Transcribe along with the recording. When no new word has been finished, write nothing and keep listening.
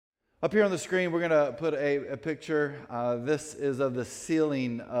Up here on the screen, we're going to put a picture. This is of the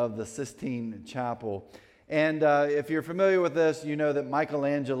ceiling of the Sistine Chapel. And if you're familiar with this, you know that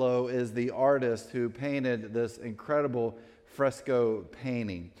Michelangelo is the artist who painted this incredible fresco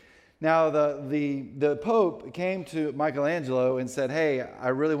painting. Now, the Pope came to Michelangelo and said, "Hey, I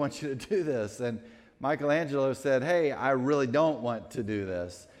really want you to do this." And Michelangelo said, "Hey, I really don't want to do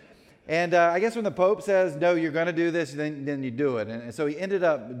this." And I guess when the Pope says, "No, you're going to do this," then you do it. And so he ended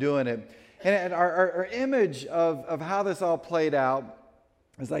up doing it. And our image of how this all played out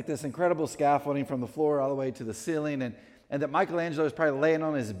is like this incredible scaffolding from the floor all the way to the ceiling. And that Michelangelo is probably laying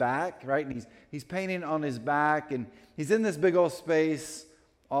on his back, right? And he's painting on his back. And he's in this big old space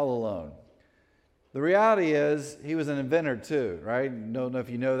all alone. The reality is he was an inventor too, right? I don't know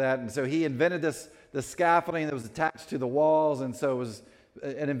if you know that. And so he invented this scaffolding that was attached to the walls. And so it was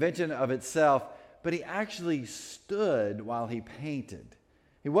an invention of itself, but he actually stood while he painted.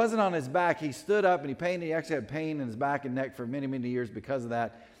 He wasn't on his back. He stood up and he painted. He actually had pain in his back and neck for many, many years because of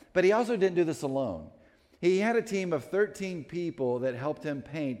that. But he also didn't do this alone. He had a team of 13 people that helped him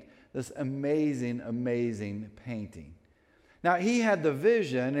paint this amazing, amazing painting. Now, he had the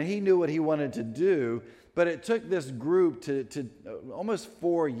vision and he knew what he wanted to do, but it took this group to almost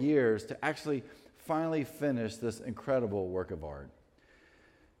 4 years to actually finally finish this incredible work of art.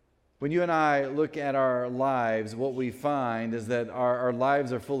 When you and I look at our lives, what we find is that our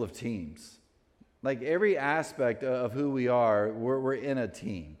lives are full of teams. Like every aspect of who we are, we're in a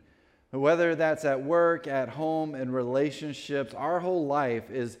team. Whether that's at work, at home, in relationships, our whole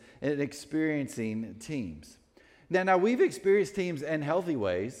life is in experiencing teams. Now we've experienced teams in healthy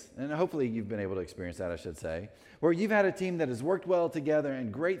ways, and hopefully you've been able to experience that, I should say, where you've had a team that has worked well together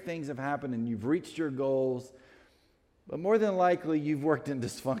and great things have happened and you've reached your goals. But more than likely, you've worked in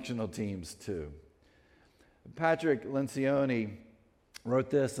dysfunctional teams too. Patrick Lencioni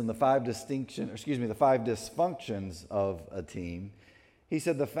wrote this in the Five Dysfunctions of a Team. He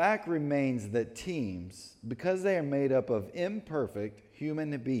said, "The fact remains that teams, because they are made up of imperfect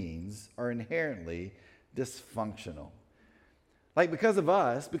human beings, are inherently dysfunctional." Like because of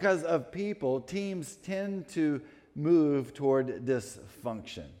us, because of people, teams tend to move toward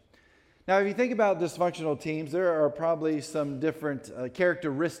dysfunction. Now, if you think about dysfunctional teams, there are probably some different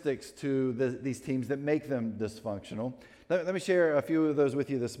characteristics to these teams that make them dysfunctional. Let me share a few of those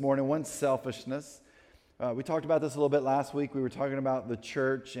with you this morning. One's selfishness. We talked about this a little bit last week. We were talking about the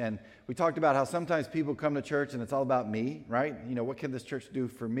church, and we talked about how sometimes people come to church and it's all about me, right? You know, what can this church do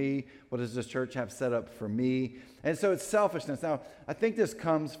for me? What does this church have set up for me? And so it's selfishness. Now, I think this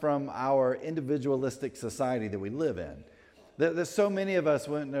comes from our individualistic society that we live in. There's so many of us,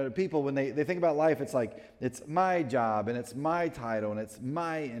 when they think about life, it's like, it's my job, and it's my title, and it's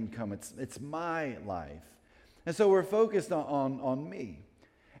my income, it's my life. And so we're focused on me.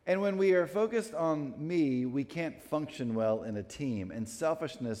 And when we are focused on me, we can't function well in a team. And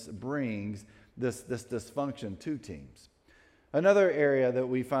selfishness brings this dysfunction to teams. Another area that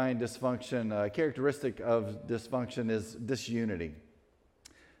we find dysfunction, characteristic of dysfunction, is disunity.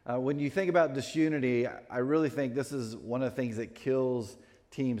 When you think about disunity, I really think this is one of the things that kills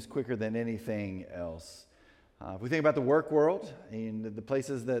teams quicker than anything else. If we think about the work world and the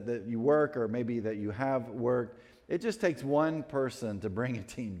places that you work or maybe that you have worked, it just takes one person to bring a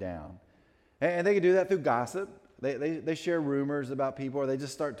team down. And they can do that through gossip. They share rumors about people, or they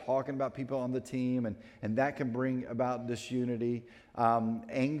just start talking about people on the team, and that can bring about disunity.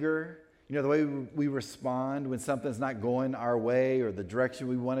 Anger. You know, the way we respond when something's not going our way or the direction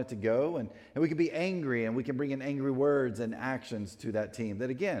we want it to go. And we can be angry, and we can bring in angry words and actions to that team that,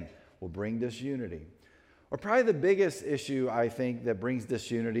 again, will bring disunity. Or probably the biggest issue, I think, that brings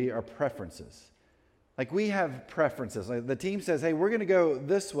disunity are preferences. Like we have preferences. Like the team says, "Hey, we're going to go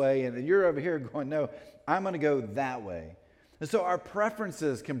this way," and you're over here going, "No, I'm going to go that way." And so our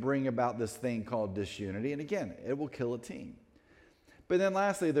preferences can bring about this thing called disunity. And again, it will kill a team. But then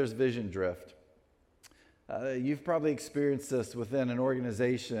lastly, there's vision drift. You've probably experienced this within an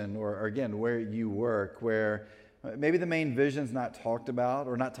organization or again, where you work, where maybe the main vision's not talked about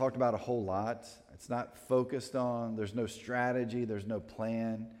or not talked about a whole lot. It's not focused on. There's no strategy. There's no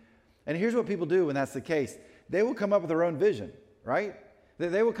plan. And here's what people do when that's the case. They will come up with their own vision, right?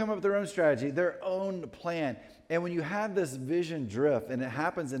 They will come up with their own strategy, their own plan. And when you have this vision drift and it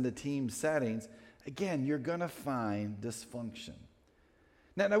happens in the team settings, again, you're going to find dysfunction.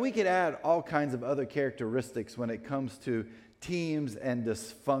 Now we could add all kinds of other characteristics when it comes to teams and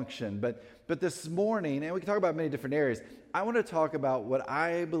dysfunction. But this morning, and we can talk about many different areas, I want to talk about what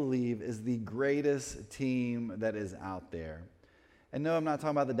I believe is the greatest team that is out there. And no, I'm not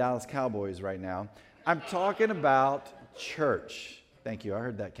talking about the Dallas Cowboys right now. I'm talking about church. Thank you. I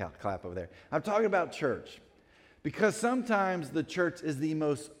heard that clap over there. I'm talking about church. Because sometimes the church is the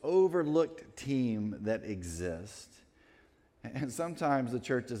most overlooked team that exists. And sometimes the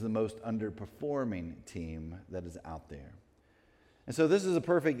church is the most underperforming team that is out there. And so this is a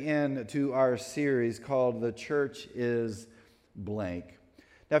perfect end to our series called The Church is Blank.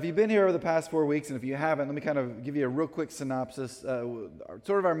 Now, if you've been here over the past 4 weeks, and if you haven't, let me kind of give you a real quick synopsis. Sort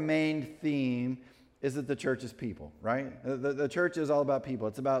of our main theme is that the church is people, right? The church is all about people.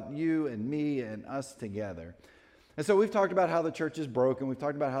 It's about you and me and us together. And so we've talked about how the church is broken. We've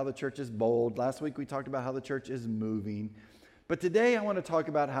talked about how the church is bold. Last week we talked about how the church is moving. But today I want to talk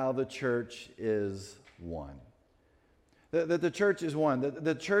about how the church is one. The church is one.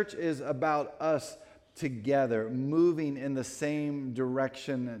 The church is about us together, moving in the same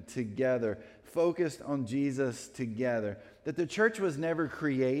direction together, focused on Jesus together. That the church was never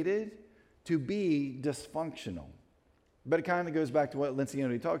created to be dysfunctional. But it kind of goes back to what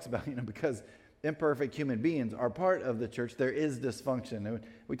Lencioni talks about, because imperfect human beings are part of the church. There is dysfunction. And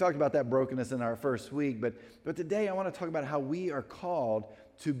we talked about that brokenness in our first week, but today I want to talk about how we are called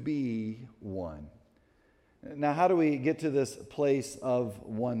to be one. Now, how do we get to this place of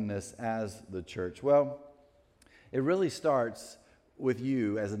oneness as the church? Well, it really starts with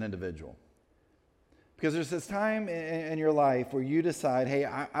you as an individual. Because there's this time in your life where you decide, hey,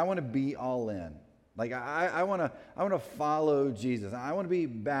 I want to be all in. Like I want to follow Jesus. I want to be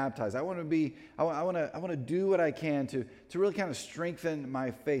baptized. I want to do what I can to really kind of strengthen my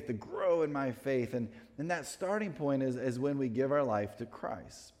faith, to grow in my faith. And that starting point is when we give our life to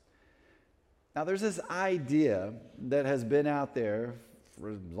Christ. Now there's this idea that has been out there for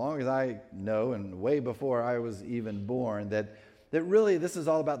as long as I know, and way before I was even born, that really this is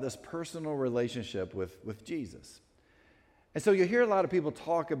all about this personal relationship with Jesus. And so you hear a lot of people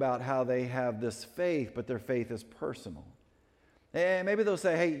talk about how they have this faith, but their faith is personal. And maybe they'll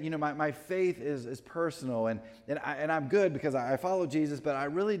say, hey, my faith is personal, and I'm good because I follow Jesus, but I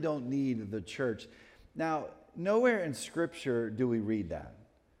really don't need the church. Now, nowhere in Scripture do we read that.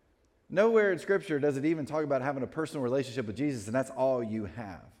 Nowhere in Scripture does it even talk about having a personal relationship with Jesus, and that's all you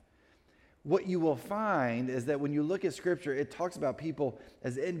have. What you will find is that when you look at Scripture, it talks about people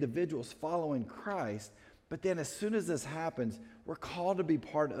as individuals following Christ. But then as soon as this happens, we're called to be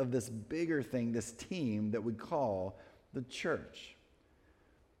part of this bigger thing, this team that we call the church.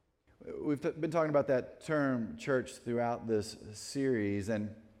 We've been talking about that term church throughout this series. And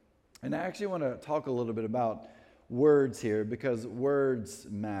I actually want to talk a little bit about words here because words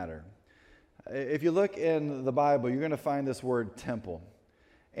matter. If you look in the Bible, you're going to find this word temple.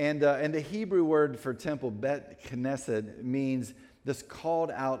 And the Hebrew word for temple, Bet Knesset, means this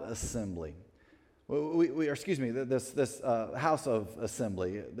called out assembly. This house of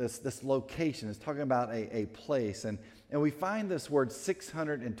assembly, this location is talking about a place. And we find this word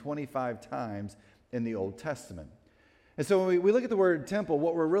 625 times in the Old Testament. And so when we look at the word temple,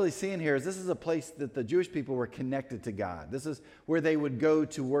 what we're really seeing here is this is a place that the Jewish people were connected to God. This is where they would go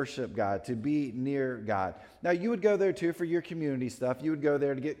to worship God, to be near God. Now, you would go there too for your community stuff. You would go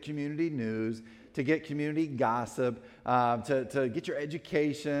there to get community news, to get community gossip, to get your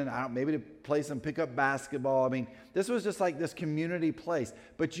education, maybe to play some pickup basketball. I mean, this was just like this community place,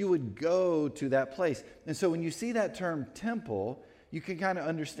 but you would go to that place. And so when you see that term temple, you can kind of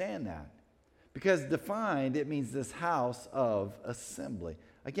understand that. Because defined, it means this house of assembly.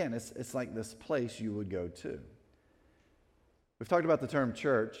 Again, it's like this place you would go to. We've talked about the term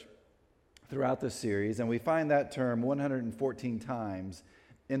church throughout this series, and we find that term 114 times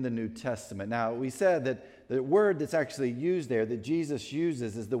in the New Testament. Now, we said that the word that's actually used there, that Jesus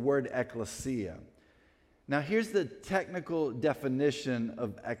uses, is the word ecclesia. Now, here's the technical definition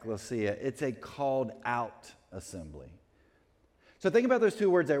of ecclesia. It's a called out assembly. So think about those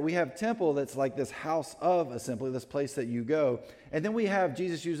two words there. We have temple, that's like this house of assembly, this place that you go. And then we have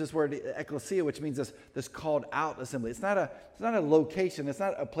Jesus use this word ecclesia, which means this called out assembly. It's not a location. It's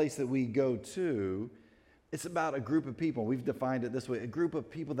not a place that we go to. It's about a group of people. We've defined it this way: a group of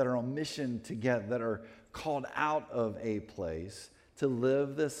people that are on mission together, that are called out of a place to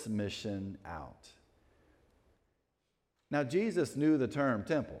live this mission out. Now, Jesus knew the term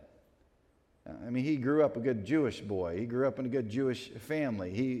temple. I mean, he grew up a good Jewish boy. He grew up in a good Jewish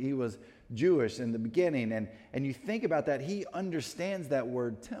family. He was Jewish in the beginning. And you think about that, he understands that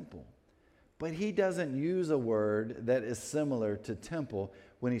word temple. But he doesn't use a word that is similar to temple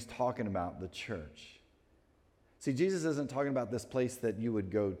when he's talking about the church. See, Jesus isn't talking about this place that you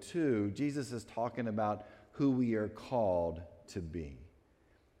would go to. Jesus is talking about who we are called to be.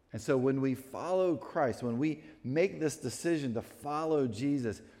 And so when we follow Christ, when we make this decision to follow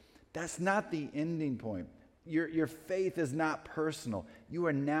Jesus, that's not the ending point. Your faith is not personal. You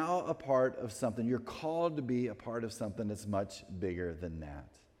are now a part of something. You're called to be a part of something that's much bigger than that.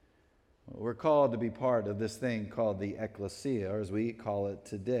 We're called to be part of this thing called the ecclesia, or as we call it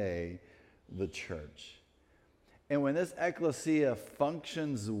today, the church. And when this ecclesia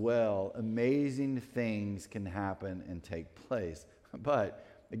functions well, amazing things can happen and take place. But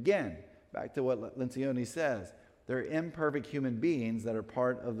again, back to what Lencioni says, they're imperfect human beings that are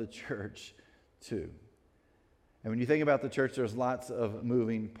part of the church too. And when you think about the church, there's lots of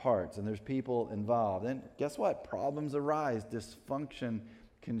moving parts and there's people involved. And guess what? Problems arise. Dysfunction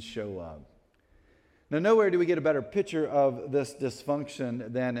can show up. Now, nowhere do we get a better picture of this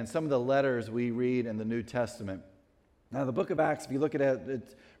dysfunction than in some of the letters we read in the New Testament. Now, the book of Acts, if you look at it,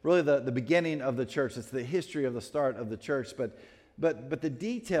 it's really the beginning of the church. It's the history of the start of the church. But the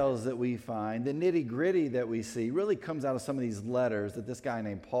details that we find, the nitty-gritty that we see, really comes out of some of these letters that this guy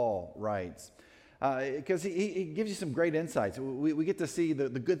named Paul writes. Because he gives you some great insights. We get to see the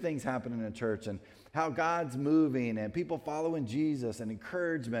good things happening in the church and how God's moving and people following Jesus and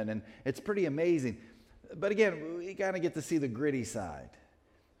encouragement. And it's pretty amazing. But again, we kind of get to see the gritty side.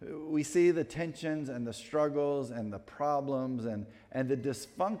 We see the tensions and the struggles and the problems and the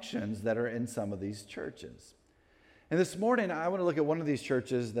dysfunctions that are in some of these churches. And this morning, I want to look at one of these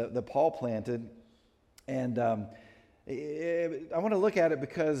churches that Paul planted. And I want to look at it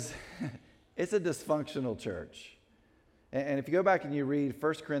because it's a dysfunctional church. And if you go back and you read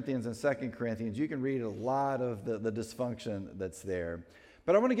 1 Corinthians and 2 Corinthians, you can read a lot of the dysfunction that's there.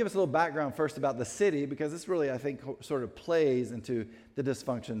 But I want to give us a little background first about the city, because this really, I think, sort of plays into the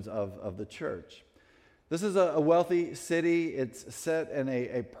dysfunctions of the church. This is a wealthy city. It's set in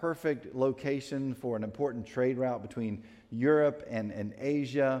a perfect location for an important trade route between Europe and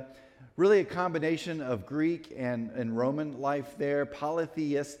Asia. Really a combination of Greek and Roman life there,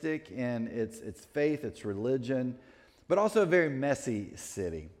 polytheistic in its faith, its religion, but also a very messy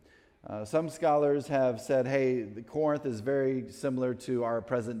city. Some scholars have said, hey, Corinth is very similar to our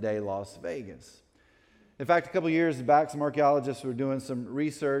present-day Las Vegas. In fact, a couple years back, some archaeologists were doing some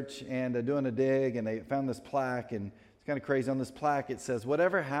research and doing a dig, and they found this plaque, and it's kind of crazy. On this plaque, it says,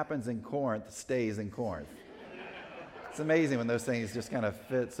 whatever happens in Corinth stays in Corinth. It's amazing when those things just kind of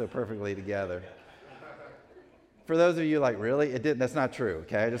fit so perfectly together. For those of you like, really? It didn't. That's not true,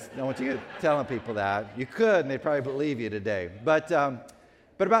 okay? I just don't want you telling people that. You could, and they'd probably believe you today. But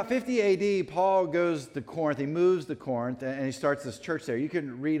about 50 A.D., Paul goes to Corinth. He moves to Corinth, and he starts this church there. You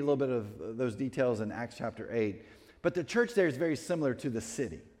can read a little bit of those details in Acts chapter 8. But the church there is very similar to the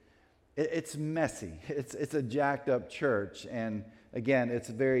city. It's messy. It's a jacked up church. And again, it's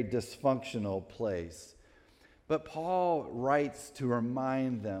a very dysfunctional place. But Paul writes to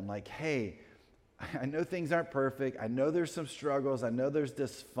remind them, like, hey, I know things aren't perfect. I know there's some struggles. I know there's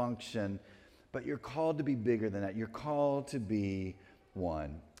dysfunction. But you're called to be bigger than that. You're called to be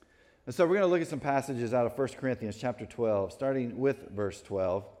one. And so we're going to look at some passages out of 1 Corinthians chapter 12, starting with verse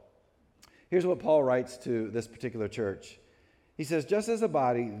 12. Here's what Paul writes to this particular church. He says, just as a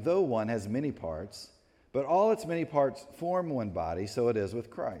body, though one, has many parts, but all its many parts form one body, so it is with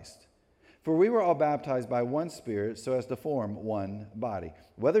Christ. For we were all baptized by one Spirit so as to form one body,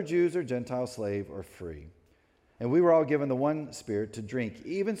 whether Jews or Gentiles, slave or free. And we were all given the one Spirit to drink.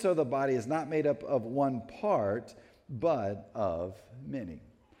 Even so, the body is not made up of one part, but of many.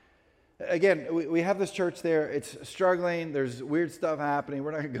 Again, we have this church there. It's struggling. There's weird stuff happening.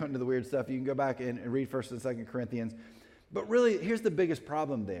 We're not going to go into the weird stuff. You can go back and read 1 and 2 Corinthians. But really, here's the biggest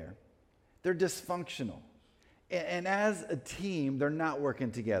problem there. They're dysfunctional. And as a team, they're not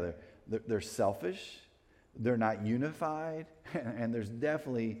working together. They're selfish. They're not unified. And there's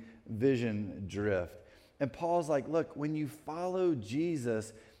definitely vision drift. And Paul's like, look, when you follow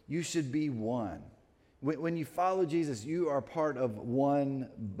Jesus, you should be one. When you follow Jesus, you are part of one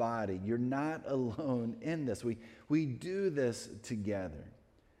body. You're not alone in this. We do this together.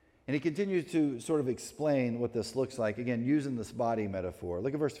 And he continues to sort of explain what this looks like, again, using this body metaphor.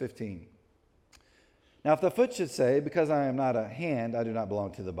 Look at verse 15. Now, if the foot should say, because I am not a hand, I do not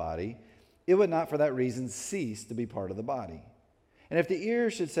belong to the body, it would not for that reason cease to be part of the body. And if the ear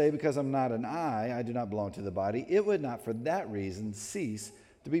should say, because I'm not an eye, I do not belong to the body, it would not for that reason cease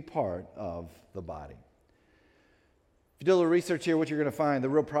to be part of the body. If you do a little research here, what you're going to find, the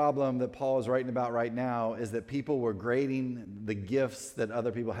real problem that Paul is writing about right now is that people were grading the gifts that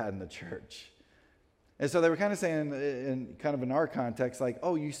other people had in the church. And so they were kind of saying, in our context, like,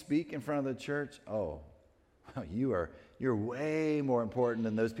 oh, you speak in front of the church? Oh, you're way more important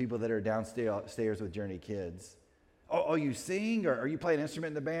than those people that are downstairs with Journey Kids. Oh, you sing, or are you playing an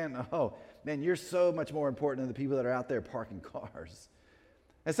instrument in the band? Oh, man, you're so much more important than the people that are out there parking cars.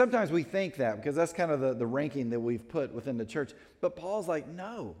 And sometimes we think that because that's kind of the ranking that we've put within the church. But Paul's like,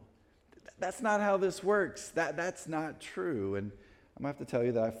 no, that's not how this works. That's not true. And I'm going to have to tell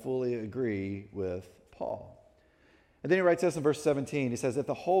you that I fully agree with Paul. And then he writes this in verse 17. He says, if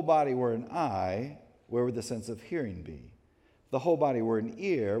the whole body were an eye, where would the sense of hearing be? If the whole body were an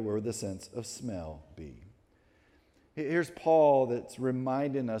ear, where would the sense of smell be? Here's Paul that's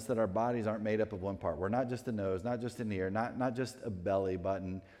reminding us that our bodies aren't made up of one part. We're not just a nose, not just an ear, not just a belly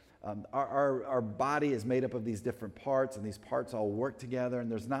button. Our body is made up of these different parts, and these parts all work together, and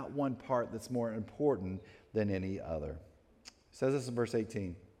there's not one part that's more important than any other. It says this in verse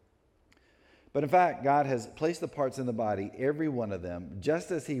 18. But in fact, God has placed the parts in the body, every one of them, just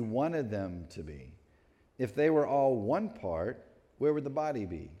as he wanted them to be. If they were all one part, where would the body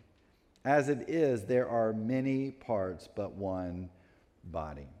be? As it is, there are many parts, but one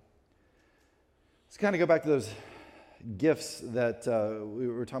body. Let's kind of go back to those gifts that we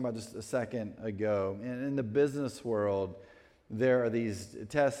were talking about just a second ago. In the business world, there are these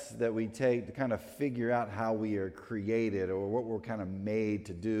tests that we take to kind of figure out how we are created, or what we're kind of made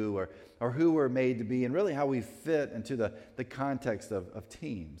to do, or who we're made to be, and really how we fit into the context of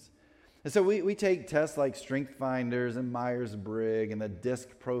teams. And so we take tests like Strength Finders and Myers-Briggs and the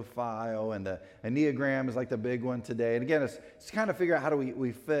DISC profile, and the Enneagram is like the big one today. And again, it's kind of figure out how do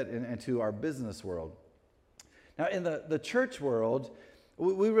we fit into our business world. Now, in the church world,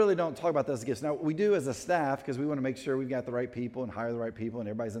 we really don't talk about those gifts. Now, we do as a staff because we want to make sure we've got the right people and hire the right people and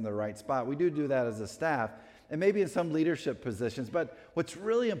everybody's in the right spot. We do that as a staff, and maybe in some leadership positions. But what's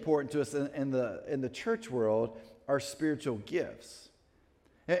really important to us in the church world are spiritual gifts.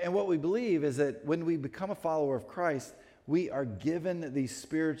 And what we believe is that when we become a follower of Christ, we are given these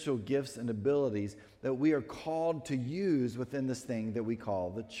spiritual gifts and abilities that we are called to use within this thing that we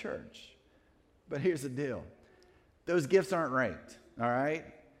call the church. But here's the deal. Those gifts aren't ranked, all right?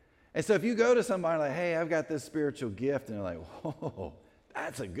 And so if you go to somebody like, hey, I've got this spiritual gift, and they're like, whoa,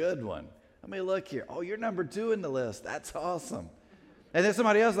 that's a good one. Let me look here. Oh, you're number 2 in the list. That's awesome. And then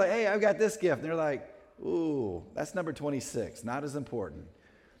somebody else is like, hey, I've got this gift. And they're like, ooh, that's number 26. Not as important.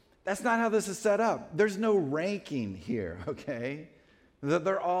 That's not how this is set up. There's no ranking here, okay?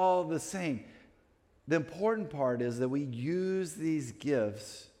 They're all the same. The important part is that we use these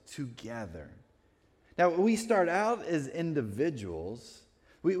gifts together. Now, we start out as individuals.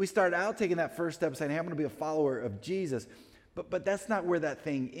 We start out taking that first step saying, hey, I'm going to be a follower of Jesus. But that's not where that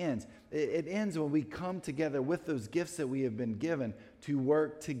thing ends. It ends when we come together with those gifts that we have been given to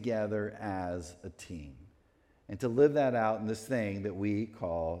work together as a team and to live that out in this thing that we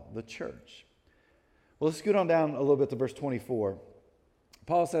call the church. Well, let's scoot on down a little bit to verse 24.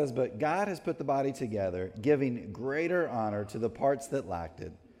 Paul says, but God has put the body together, giving greater honor to the parts that lacked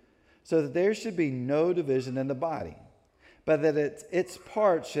it, so that there should be no division in the body, but that its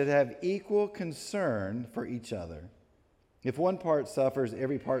parts should have equal concern for each other. If one part suffers,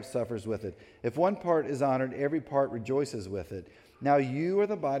 every part suffers with it. If one part is honored, every part rejoices with it. Now you are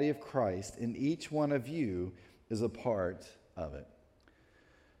the body of Christ, and each one of you is a part of it.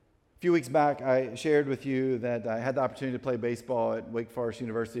 A few weeks back, I shared with you that I had the opportunity to play baseball at Wake Forest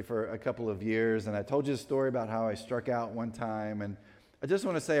University for a couple of years, and I told you a story about how I struck out one time, and I just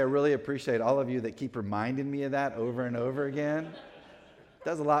want to say I really appreciate all of you that keep reminding me of that over and over again. It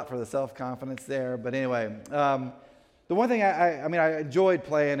does a lot for the self-confidence there, but anyway, the one thing I enjoyed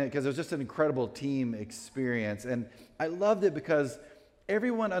playing it because it was just an incredible team experience, and I loved it because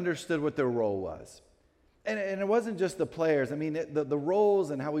everyone understood what their role was. And it wasn't just the players. I mean, the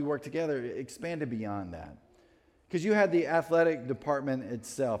roles and how we work together expanded beyond that. Because you had the athletic department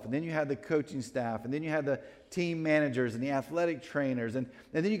itself, and then you had the coaching staff, and then you had the team managers and the athletic trainers, and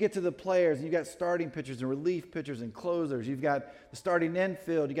then you get to the players, and you got starting pitchers and relief pitchers and closers. You've got the starting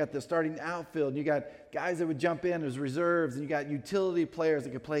infield, you got the starting outfield, and you got guys that would jump in as reserves, and you got utility players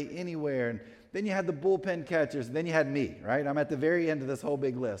that could play anywhere, and then you had the bullpen catchers, and then you had me, right? I'm at the very end of this whole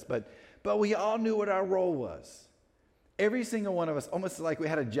big list, but we all knew what our role was. Every single one of us, almost like we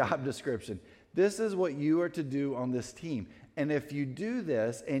had a job description. This is what you are to do on this team. And if you do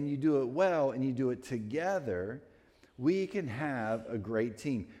this and you do it well and you do it together, we can have a great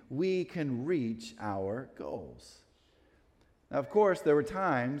team. We can reach our goals. Now, of course, there were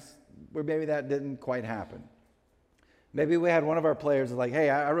times where maybe that didn't quite happen. Maybe we had one of our players like, hey,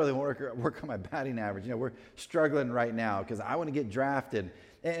 I really want to work on my batting average. You know, we're struggling right now because I want to get drafted.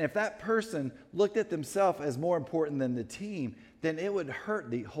 And if that person looked at themselves as more important than the team, then it would hurt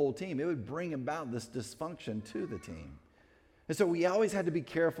the whole team. It would bring about this dysfunction to the team. And so we always had to be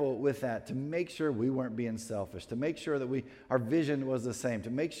careful with that to make sure we weren't being selfish, to make sure that our vision was the same, to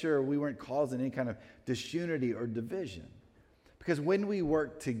make sure we weren't causing any kind of disunity or division. Because when we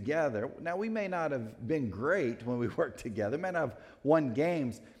work together, now we may not have been great when we worked together, may not have won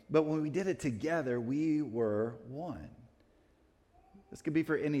games, but when we did it together, we were one. This could be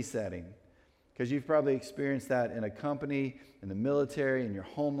for any setting, because you've probably experienced that in a company, in the military, in your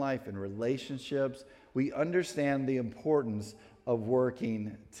home life, in relationships. We understand the importance of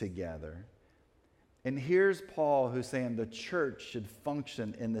working together. And here's Paul who's saying the church should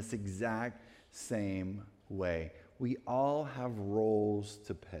function in this exact same way. We all have roles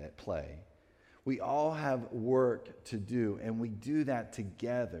to play. We all have work to do, and we do that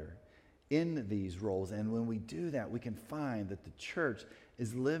together in these roles. And when we do that, we can find that the church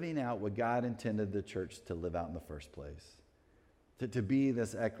is living out what God intended the church to live out in the first place. To be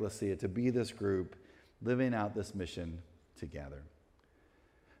this ecclesia, to be this group, living out this mission together.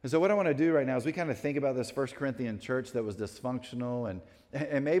 And so what I want to do right now is we kind of think about this 1 Corinthian church that was dysfunctional,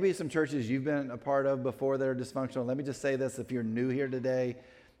 and maybe some churches you've been a part of before that are dysfunctional. Let me just say this, if you're new here today,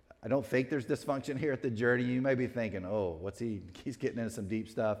 I don't think there's dysfunction here at the Journey. You may be thinking, oh, he's getting into some deep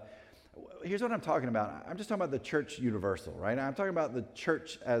stuff. Here's what I'm talking about. I'm just talking about the church universal, right? I'm talking about the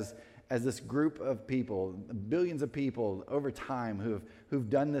church as this group of people, billions of people over time who've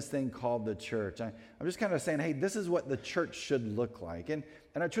done this thing called the church. I'm just kind of saying, hey, this is what the church should look like. And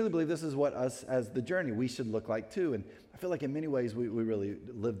I truly believe this is what us as the Journey, we should look like too. And I feel like in many ways we really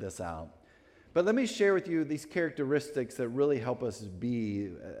live this out. But let me share with you these characteristics that really help us be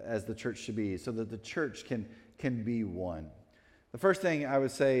as the church should be, so that the church can be one. The first thing I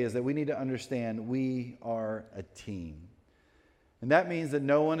would say is that we need to understand we are a team. And that means that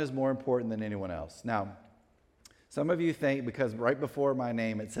no one is more important than anyone else. Now, some of you think, because right before my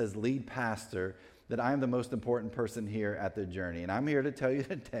name it says lead pastor, that I am the most important person here at the Journey. And I'm here to tell you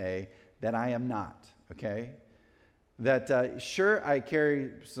today that I am not, okay? That sure, I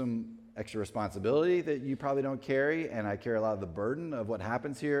carry some extra responsibility that you probably don't carry, and I carry a lot of the burden of what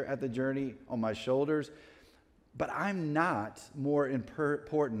happens here at the Journey on my shoulders. But I'm not more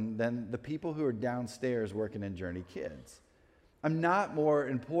important than the people who are downstairs working in Journey Kids. I'm not more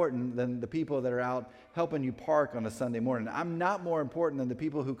important than the people that are out helping you park on a Sunday morning. I'm not more important than the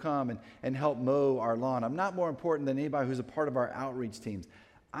people who come and help mow our lawn. I'm not more important than anybody who's a part of our outreach teams.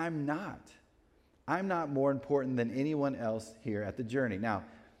 I'm not more important than anyone else here at the Journey. Now,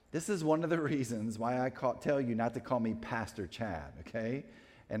 this is one of the reasons why I tell you not to call me Pastor Chad, okay?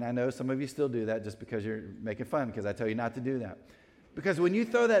 And I know some of you still do that just because you're making fun, because I tell you not to do that. Because when you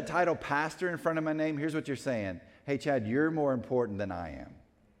throw that title pastor in front of my name, here's what you're saying. Hey, Chad, you're more important than I am.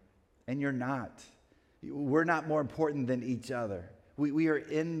 And you're not. We're not more important than each other. We are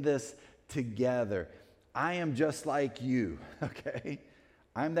in this together. I am just like you, okay?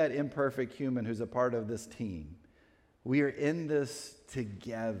 I'm that imperfect human who's a part of this team. We are in this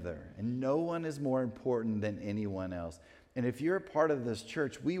together, and no one is more important than anyone else. And if you're a part of this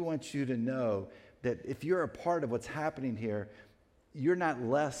church, we want you to know that if you're a part of what's happening here, you're not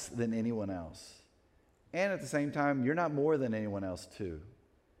less than anyone else. And at the same time, you're not more than anyone else too.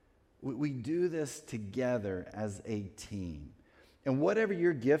 We do this together as a team. And whatever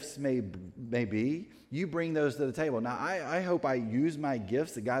your gifts may be, you bring those to the table. Now, I hope I use my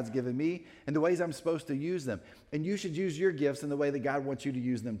gifts that God's given me in the ways I'm supposed to use them. And you should use your gifts in the way that God wants you to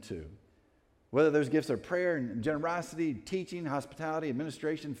use them too. Whether those gifts are prayer and generosity, teaching, hospitality,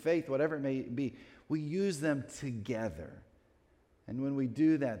 administration, faith, whatever it may be, we use them together. And when we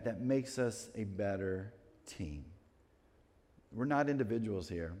do that, that makes us a better team. We're not individuals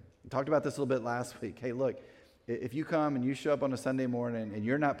here. We talked about this a little bit last week. Hey, look, if you come and you show up on a Sunday morning and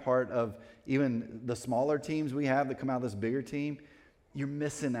you're not part of even the smaller teams we have that come out of this bigger team, you're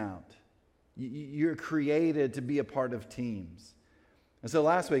missing out. You're created to be a part of teams. And so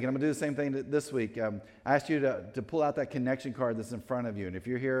last week, and I'm going to do the same thing this week, I asked you to pull out that connection card that's in front of you. And if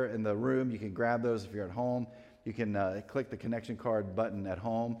you're here in the room, you can grab those. If you're at home, you can click the connection card button at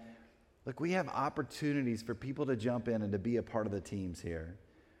home. Look, we have opportunities for people to jump in and to be a part of the teams here.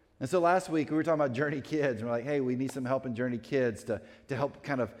 And so last week, we were talking about Journey Kids. And we're like, hey, we need some help in Journey Kids to help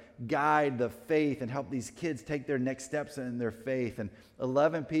kind of guide the faith and help these kids take their next steps in their faith. And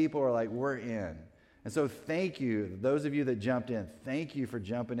 11 people are like, we're in. And so thank you, those of you that jumped in, thank you for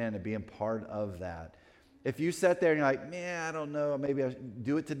jumping in and being part of that. If you sat there and you're like, man, I don't know, maybe I should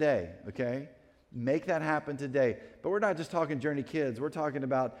do it today, okay? Make that happen today. But we're not just talking Journey Kids. We're talking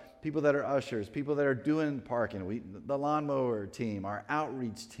about people that are ushers, people that are doing parking, the lawnmower team, our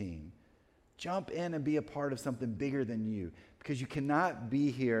outreach team. Jump in and be a part of something bigger than you, because you cannot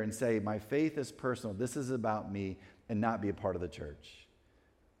be here and say, my faith is personal, this is about me, and not be a part of the church.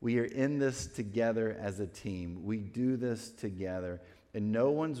 We are in this together as a team. We do this together, and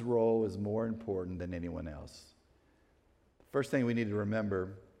no one's role is more important than anyone else. First thing we need to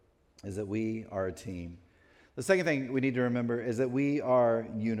remember is that we are a team. The second thing we need to remember is that we are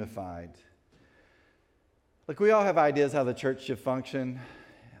unified. Look, we all have ideas how the church should function.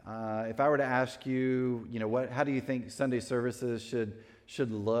 If I were to ask you, how do you think Sunday services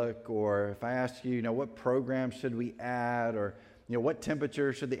should look? Or if I asked you, what program should we add? Or, what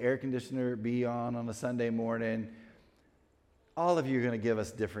temperature should the air conditioner be on a Sunday morning? All of you are going to give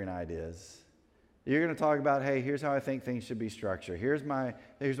us different ideas. You're going to talk about, hey, here's how I think things should be structured. Here's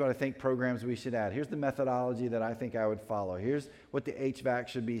what I think programs we should add. Here's the methodology that I think I would follow. Here's what the HVAC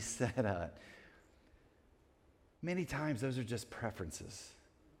should be set at. Many times those are just preferences.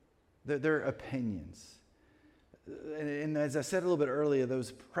 They're opinions. And as I said a little bit earlier,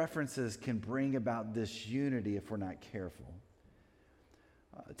 those preferences can bring about disunity if we're not careful.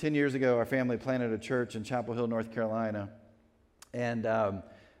 10 years ago, our family planted a church in Chapel Hill, North Carolina. And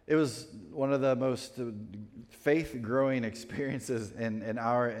it was one of the most faith-growing experiences in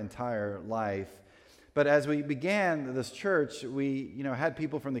our entire life. But as we began this church, we had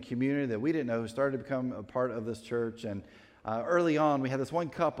people from the community that we didn't know who started to become a part of this church. And early on, we had this one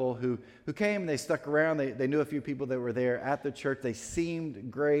couple who came and they stuck around. They knew a few people that were there at the church. They seemed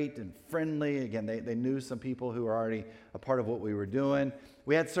great and friendly. Again, they knew some people who were already a part of what we were doing.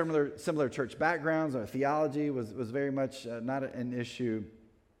 We had similar church backgrounds. Our theology was very much not an issue.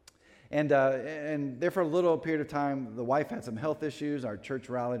 And there for a little period of time, the wife had some health issues. Our church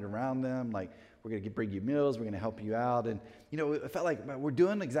rallied around them, like, we're going to bring you meals, we're going to help you out. And, it felt like we're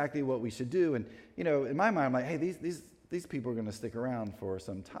doing exactly what we should do. And, in my mind, I'm like, hey, these people are going to stick around for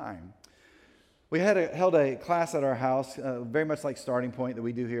some time. We held a class at our house, very much like Starting Point that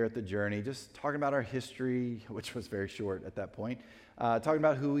we do here at The Journey, just talking about our history, which was very short at that point, talking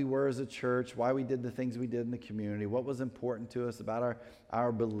about who we were as a church, why we did the things we did in the community, what was important to us about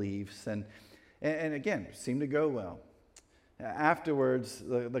our beliefs. And again, it seemed to go well. Afterwards,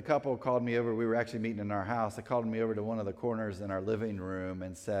 the couple called me over. We were actually meeting in our house. They called me over to one of the corners in our living room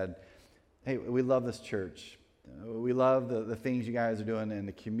and said, hey, we love this church. We love the things you guys are doing in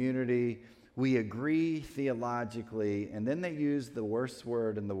the community. We agree theologically. And then they used the worst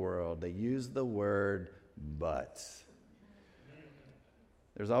word in the world. They used the word but.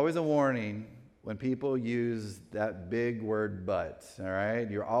 There's always a warning when people use that big word but, all right?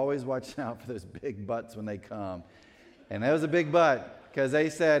 You're always watching out for those big buts when they come. And that was a big but, because they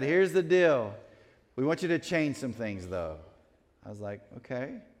said, here's the deal. We want you to change some things, though. I was like,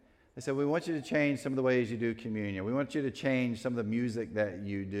 okay. They said, we want you to change some of the ways you do communion. We want you to change some of the music that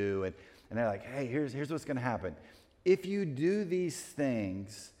you do. And they're like, hey, here's what's going to happen. If you do these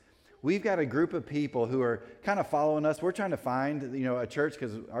things, we've got a group of people who are kind of following us. We're trying to find, a church,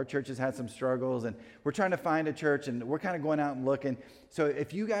 because our church has had some struggles, and we're trying to find a church, and we're kind of going out and looking. So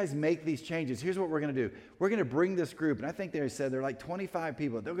if you guys make these changes, here's what we're going to do. We're going to bring this group, and I think they said they're like 25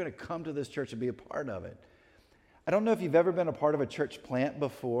 people. They're going to come to this church and be a part of it. I don't know if you've ever been a part of a church plant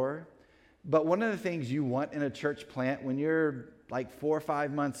before, but one of the things you want in a church plant when you're like 4 or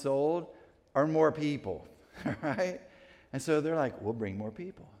 5 months old are more people, right? And so they're like, we'll bring more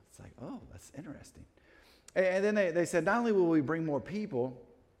people. It's like, oh, that's interesting. And then they said, not only will we bring more people,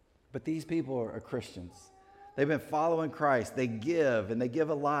 but these people are Christians. They've been following Christ. They give, and they give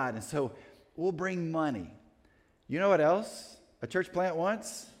a lot. And so we'll bring money. You know what else a church plant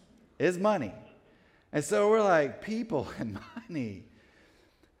wants? Is money. And so we're like, people and money.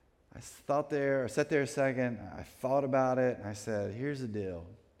 I sat there a second. I thought about it. And I said, here's the deal.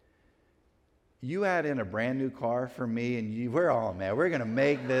 You add in a brand new car for me, and we're all, man, we're going to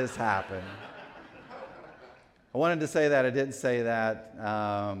make this happen. I wanted to say that. I didn't say that.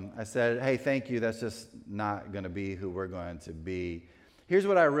 I said, hey, thank you. That's just not going to be who we're going to be. Here's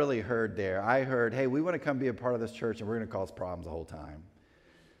what I really heard there. I heard, hey, we want to come be a part of this church, and we're going to cause problems the whole time.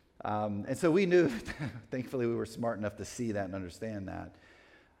 And so we knew, thankfully, we were smart enough to see that and understand that.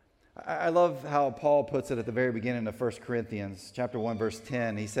 I love how Paul puts it at the very beginning of 1 Corinthians chapter 1, verse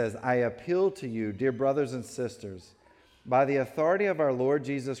 10. He says, I appeal to you, dear brothers and sisters, by the authority of our Lord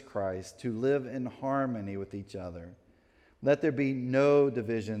Jesus Christ, to live in harmony with each other. Let there be no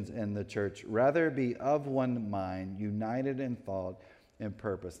divisions in the church. Rather be of one mind, united in thought and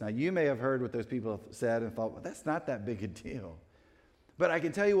purpose. Now, you may have heard what those people have said and thought, well, that's not that big a deal. But I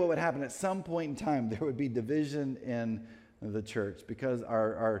can tell you what would happen. At some point in time, there would be division in the church because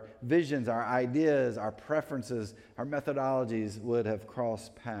our visions, our ideas, our preferences, our methodologies would have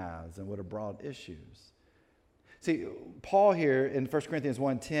crossed paths and would have brought issues. See, Paul here in 1 Corinthians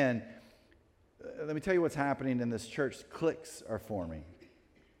 1:10, let me tell you what's happening in this church. Cliques are forming.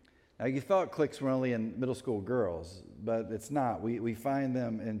 Now, you thought cliques were only in middle school girls, but it's not. We find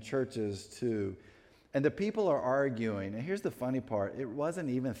them in churches too. And the people are arguing. And here's the funny part. It wasn't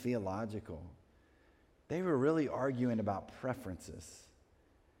even theological. They were really arguing about preferences.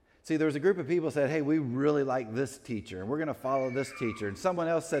 See, there was a group of people who said, hey, we really like this teacher, and we're going to follow this teacher. And someone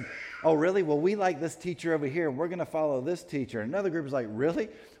else said, oh, really? Well, we like this teacher over here, and we're going to follow this teacher. And another group was like, really?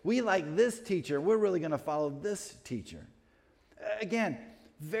 We like this teacher, and we're really going to follow this teacher. Again,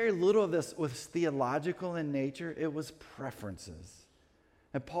 very little of this was theological in nature. It was preferences.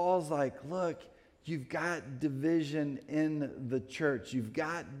 And Paul's like, look, you've got division in the church. You've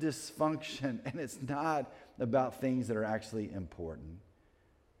got dysfunction, and it's not about things that are actually important.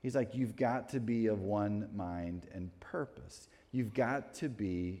 He's like, you've got to be of one mind and purpose. You've got to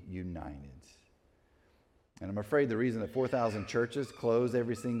be united. And I'm afraid the reason that 4,000 churches close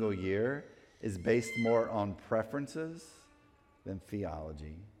every single year is based more on preferences than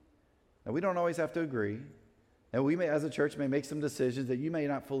theology. Now, we don't always have to agree. And we may, as a church, may make some decisions that you may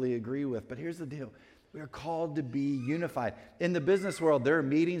not fully agree with. But here's the deal. We are called to be unified. In the business world, there are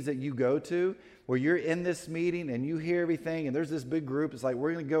meetings that you go to where you're in this meeting and you hear everything and there's this big group. It's like,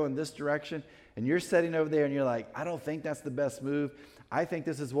 we're going to go in this direction. And you're sitting over there and you're like, I don't think that's the best move. I think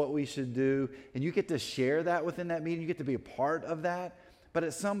this is what we should do. And you get to share that within that meeting. You get to be a part of that. But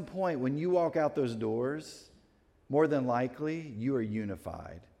at some point, when you walk out those doors, more than likely, you are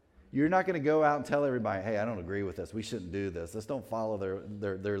unified. You're not going to go out and tell everybody, hey, I don't agree with this. We shouldn't do this. Let's don't follow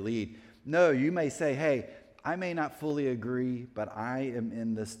their lead. No, you may say, hey, I may not fully agree, but I am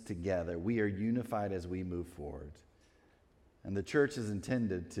in this together. We are unified as we move forward. And the church is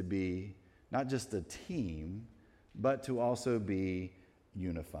intended to be not just a team, but to also be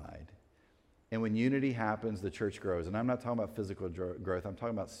unified. And when unity happens, the church grows. And I'm not talking about physical growth. I'm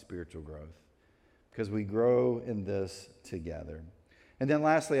talking about spiritual growth. Because we grow in this together. And then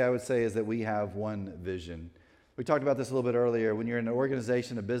lastly, I would say is that we have one vision. We talked about this a little bit earlier. When you're in an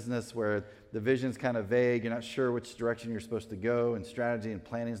organization, a business where the vision's kind of vague, you're not sure which direction you're supposed to go, and strategy and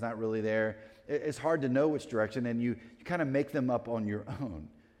planning is not really there, it's hard to know which direction, and you kind of make them up on your own.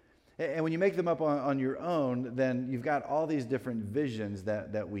 And when you make them up on your own, then you've got all these different visions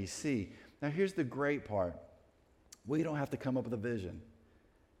that we see. Now, here's the great part. We don't have to come up with a vision.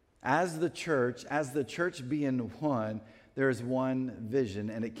 As the church being one, there's one vision,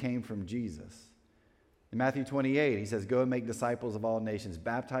 and it came from Jesus. In Matthew 28, he says, go and make disciples of all nations,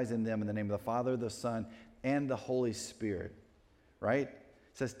 baptizing them in the name of the Father, the Son, and the Holy Spirit. Right? It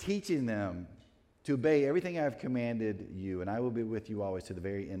says, teaching them to obey everything I have commanded you, and I will be with you always to the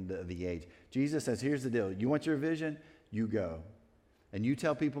very end of the age. Jesus says, here's the deal. You want your vision? You go. And you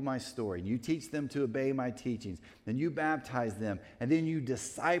tell people my story. You teach them to obey my teachings. Then you baptize them. And then you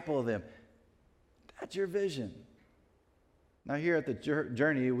disciple them. That's your vision. Now here at the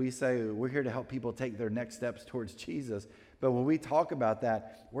Journey, we say we're here to help people take their next steps towards Jesus. But when we talk about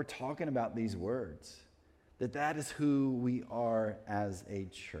that, we're talking about these words. That is who we are as a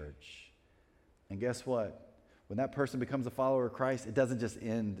church. And guess what? When that person becomes a follower of Christ, it doesn't just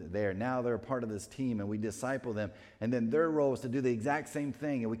end there. Now they're a part of this team and we disciple them. And then their role is to do the exact same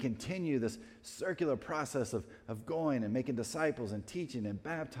thing. And we continue this circular process of going and making disciples and teaching and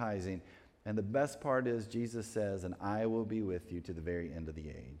baptizing. And the best part is Jesus says, and I will be with you to the very end of the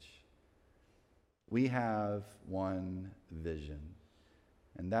age. We have one vision.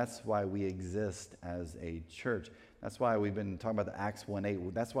 And that's why we exist as a church. That's why we've been talking about the Acts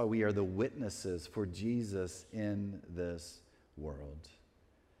 1:8. That's why we are the witnesses for Jesus in this world.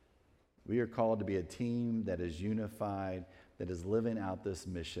 We are called to be a team that is unified, that is living out this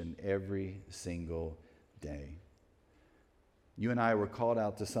mission every single day. You and I were called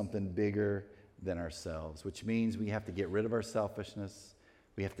out to something bigger than ourselves, which means we have to get rid of our selfishness.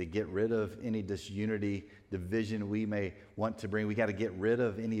 We have to get rid of any disunity, division we may want to bring. We got to get rid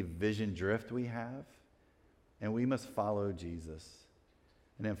of any vision drift we have. And we must follow Jesus.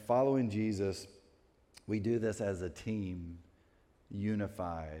 And in following Jesus, we do this as a team,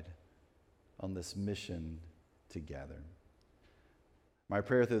 unified on this mission together. My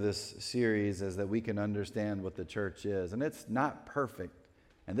prayer through this series is that we can understand what the church is. And it's not perfect.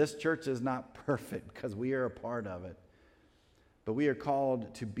 And this church is not perfect because we are a part of it. But we are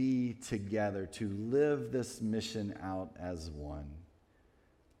called to be together, to live this mission out as one.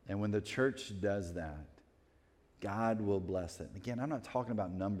 And when the church does that, God will bless it. Again, I'm not talking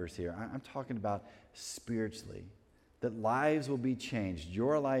about numbers here. I'm talking about spiritually. That lives will be changed,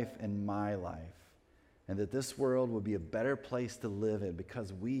 your life and my life. And that this world will be a better place to live in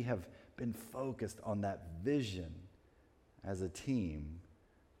because we have been focused on that vision as a team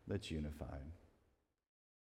that's unified.